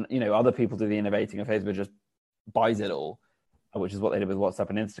 and, you know, other people do the innovating, and Facebook just buys it all, which is what they did with WhatsApp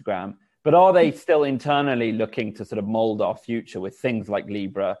and Instagram. But are they still internally looking to sort of mold our future with things like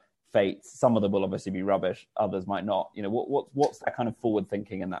Libra, Fate? Some of them will obviously be rubbish, others might not. You know, what's that kind of forward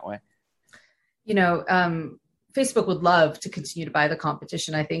thinking in that way? You know, Facebook would love to continue to buy the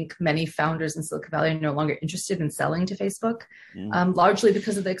competition. I think many founders in Silicon Valley are no longer interested in selling to Facebook, largely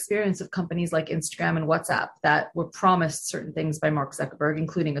because of the experience of companies like Instagram and WhatsApp that were promised certain things by Mark Zuckerberg,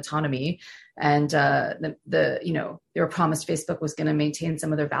 including autonomy. And you know, they were promised Facebook was going to maintain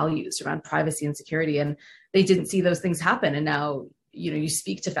some of their values around privacy and security, and they didn't see those things happen. And now, you know, you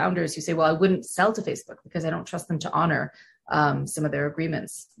speak to founders who say, well, I wouldn't sell to Facebook because I don't trust them to honor some of their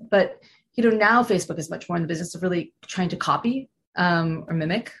agreements. But you know, now Facebook is much more in the business of really trying to copy or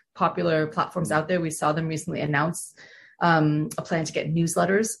mimic popular platforms out there. We saw them recently announce a plan to get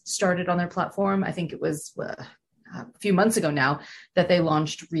newsletters started on their platform. I think it was a few months ago now that they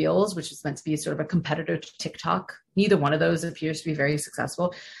launched Reels, which is meant to be sort of a competitor to TikTok. Neither one of those appears to be very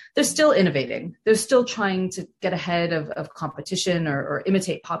successful. They're still innovating. They're still trying to get ahead of competition or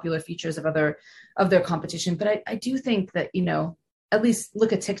imitate popular features of their competition. But I do think that, you know, at least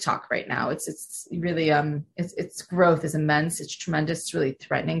look at TikTok right now. It's really its growth is immense. It's tremendous. It's really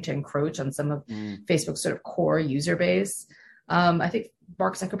threatening to encroach on some of Facebook's sort of core user base. I think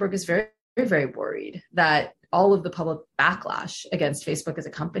Mark Zuckerberg is very, very, very worried that all of the public backlash against Facebook as a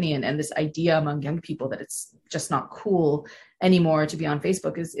company and this idea among young people that it's just not cool anymore to be on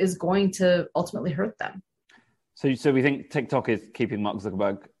Facebook is going to ultimately hurt them. So we think TikTok is keeping Mark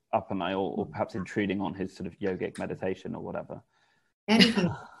Zuckerberg up at night, or perhaps intruding on his sort of yogic meditation or whatever.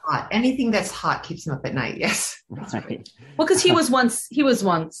 Anything that's hot keeps him up at night. Yes. Right. Well, because he was once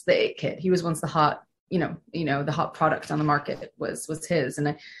the it kid. He was once the hot, the hot product on the market was his,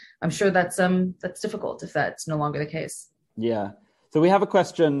 and I'm sure that's difficult if that's no longer the case. Yeah. So we have a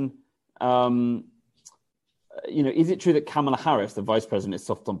question. Is it true that Kamala Harris, the vice president, is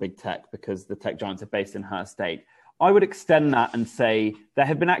soft on big tech because the tech giants are based in her state? I would extend that and say there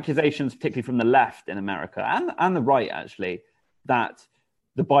have been accusations, particularly from the left in America and the right, actually, that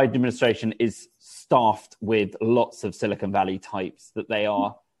the Biden administration is staffed with lots of Silicon Valley types, that they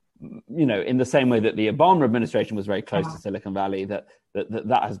are, in the same way that the Obama administration was very close to Silicon Valley, that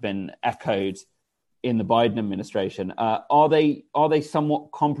has been echoed in the Biden administration. Are they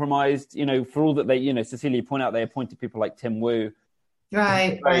somewhat compromised? For all that they, Cecilia pointed out, they appointed people like Tim Wu,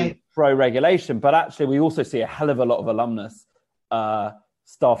 right, pro-regulation, but actually we also see a hell of a lot of alumnus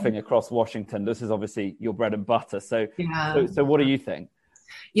staffing across Washington. This is obviously your bread and butter. So what do you think?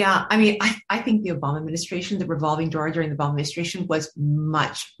 Yeah, I mean, I think the Obama administration, the revolving door during the Obama administration was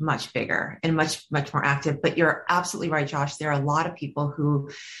much, much bigger and much, much more active. But you're absolutely right, Josh. There are a lot of people who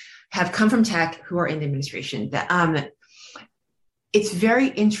have come from tech who are in the administration. It's very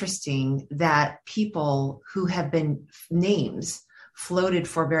interesting that people who have been names floated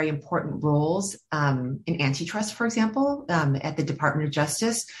for very important roles in antitrust, for example, at the Department of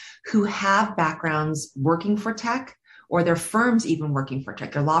Justice, who have backgrounds working for tech, or their firms even working for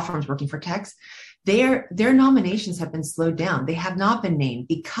tech, their law firms working for techs, their nominations have been slowed down. They have not been named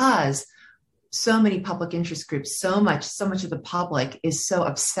because so many public interest groups, so much of the public is so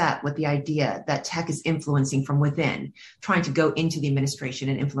upset with the idea that tech is influencing from within, trying to go into the administration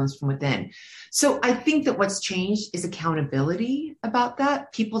and influence from within. So I think that what's changed is accountability about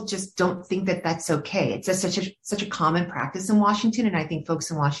that. People just don't think that that's okay. It's just such a common practice in Washington. And I think folks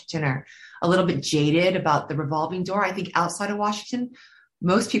in Washington are a little bit jaded about the revolving door. I think outside of Washington,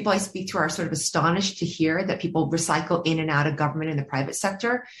 most people I speak to are sort of astonished to hear that people recycle in and out of government in the private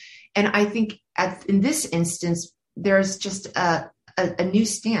sector. And I think in this instance, there's just a new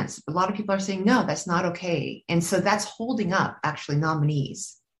stance. A lot of people are saying, no, that's not okay. And so that's holding up actually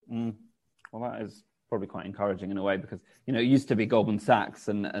nominees. Well, that is probably quite encouraging in a way, because, it used to be Goldman Sachs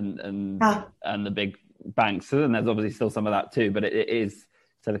and the big banks. And there's obviously still some of that too, but it is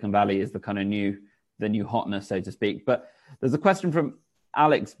Silicon Valley is the kind of the new hotness, so to speak. But there's a question from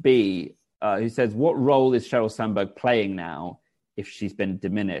Alex B, who says, what role is Sheryl Sandberg playing now if she's been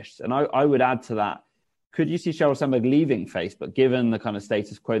diminished? And I would add to that, could you see Sheryl Sandberg leaving Facebook, given the kind of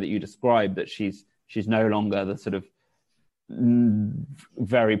status quo that you described, that she's no longer the sort of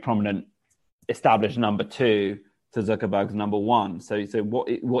very prominent established number two to Zuckerberg's number one? So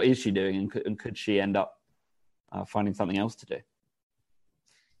what is she doing, and could she end up finding something else to do?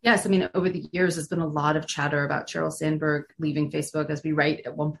 Yes, I mean, over the years, there's been a lot of chatter about Sheryl Sandberg leaving Facebook. As we write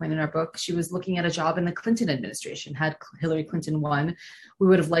at one point in our book, she was looking at a job in the Clinton administration. Had Hillary Clinton won, we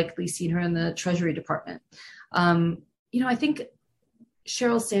would have likely seen her in the Treasury Department. I think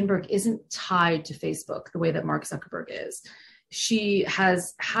Sheryl Sandberg isn't tied to Facebook the way that Mark Zuckerberg is. She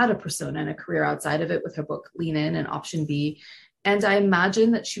has had a persona and a career outside of it with her book Lean In and Option B. And I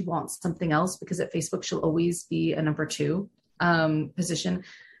imagine that she wants something else, because at Facebook, she'll always be a number two position.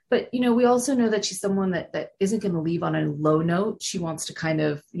 But, we also know that she's someone that isn't going to leave on a low note. She wants to kind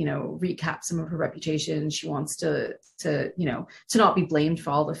of, recap some of her reputation. She wants to not be blamed for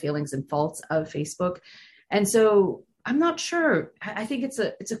all the failings and faults of Facebook. And so I'm not sure. I think it's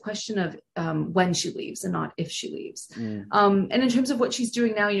a question of when she leaves and not if she leaves. And in terms of what she's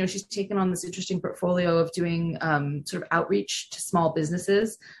doing now, she's taken on this interesting portfolio of doing sort of outreach to small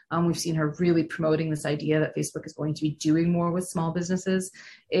businesses. We've seen her really promoting this idea that Facebook is going to be doing more with small businesses.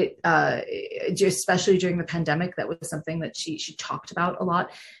 Especially during the pandemic, that was something that she talked about a lot.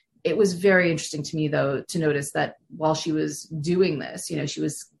 It was very interesting to me, though, to notice that while she was doing this, she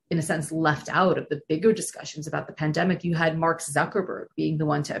was, in a sense, left out of the bigger discussions about the pandemic. You had Mark Zuckerberg being the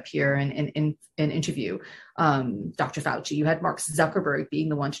one to appear and interview Dr. Fauci. You had Mark Zuckerberg being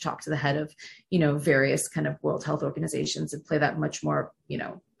the one to talk to the head of, various kind of World Health Organizations and play that much more,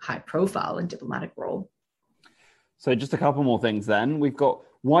 high profile and diplomatic role. So just a couple more things then. We've got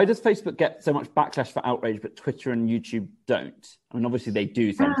Why does Facebook get so much backlash for outrage, but Twitter and YouTube don't? I mean, obviously they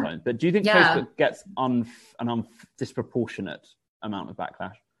do sometimes, but do you think Facebook gets an disproportionate amount of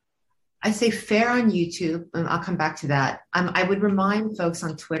backlash? I'd say fair on YouTube, and I'll come back to that. I would remind folks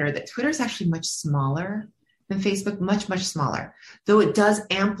on Twitter that Twitter is actually much smaller than Facebook, much, much smaller, though it does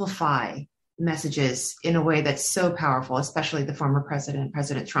amplify messages in a way that's so powerful, especially the former president,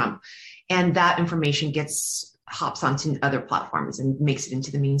 President Trump. And that information hops onto other platforms and makes it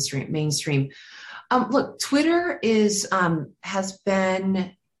into the mainstream. Look, Twitter has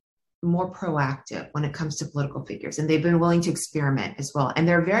been more proactive when it comes to political figures, and they've been willing to experiment as well. And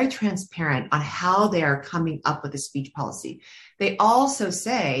they're very transparent on how they are coming up with a speech policy. They also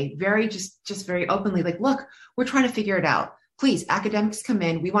say very openly, like, look, we're trying to figure it out. Please, academics, come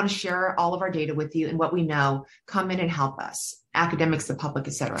in. We want to share all of our data with you and what we know. Come in and help us. Academics, the public,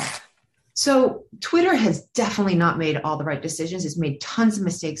 et cetera. So Twitter has definitely not made all the right decisions. It's made tons of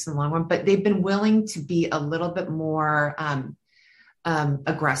mistakes in the long run, but they've been willing to be a little bit more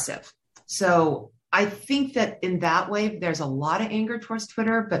aggressive. So I think that in that way, there's a lot of anger towards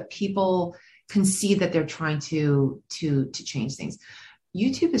Twitter, but people can see that they're trying to change things.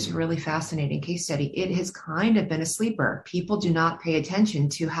 YouTube is a really fascinating case study. It has kind of been a sleeper. People do not pay attention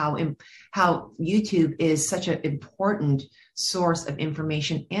to how YouTube is such an important source of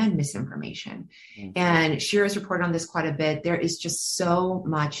information and misinformation. Mm-hmm. And Shira's reported on this quite a bit. There is just so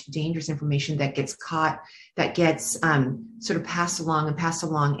much dangerous information that gets caught, that gets sort of passed along,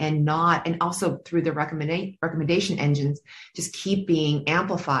 and also through the recommendation engines, just keep being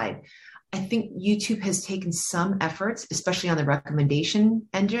amplified. I think YouTube has taken some efforts, especially on the recommendation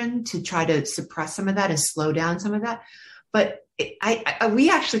engine, to try to suppress some of that and slow down some of that. But we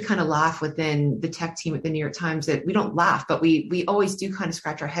actually kind of laugh within the tech team at the New York Times that we don't laugh, but we always do kind of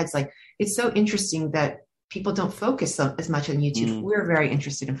scratch our heads. Like, it's so interesting that people don't focus as much on YouTube. We're very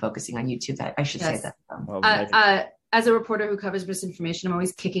interested in focusing on YouTube. I should say that. As a reporter who covers misinformation, I'm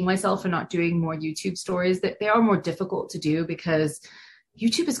always kicking myself for not doing more YouTube stories. That they are more difficult to do because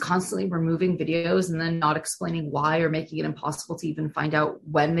YouTube is constantly removing videos and then not explaining why, or making it impossible to even find out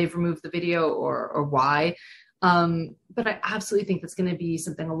when they've removed the video or why. But I absolutely think that's going to be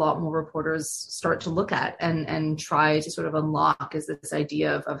something a lot more reporters start to look at and try to sort of unlock, is this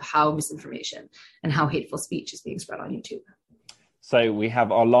idea of how misinformation and how hateful speech is being spread on YouTube. So we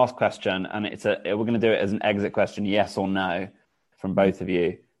have our last question, and we're going to do it as an exit question, yes or no, from both of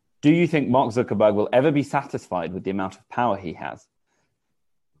you. Do you think Mark Zuckerberg will ever be satisfied with the amount of power he has?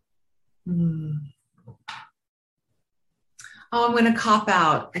 Oh, I'm going to cop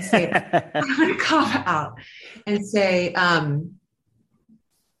out and say, I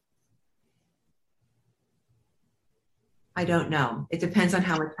don't know. It depends on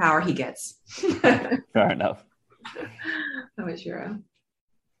how much power he gets. Fair enough. How much Shira?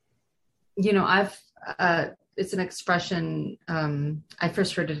 It's an expression. I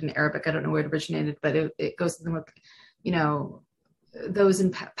first heard it in Arabic. I don't know where it originated, but it goes something like, those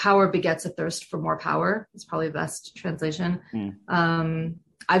in power begets a thirst for more power. It's probably the best translation.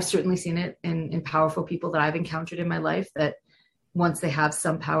 I've certainly seen it in powerful people that I've encountered in my life, that once they have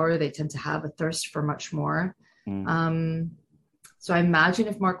some power, they tend to have a thirst for much more. So I imagine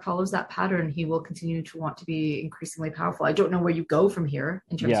if Mark follows that pattern, he will continue to want to be increasingly powerful. I don't know where you go from here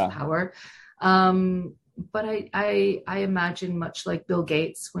in terms of power. But I imagine, much like Bill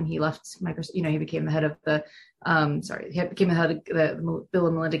Gates when he left Microsoft, he became the head of the Bill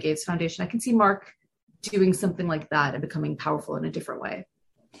and Melinda Gates Foundation. I can see Mark doing something like that and becoming powerful in a different way.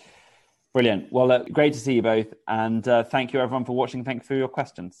 Brilliant. Well, great to see you both. And thank you, everyone, for watching. Thank you for your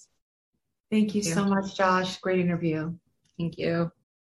questions. Thank you so much, Josh. Great interview. Thank you.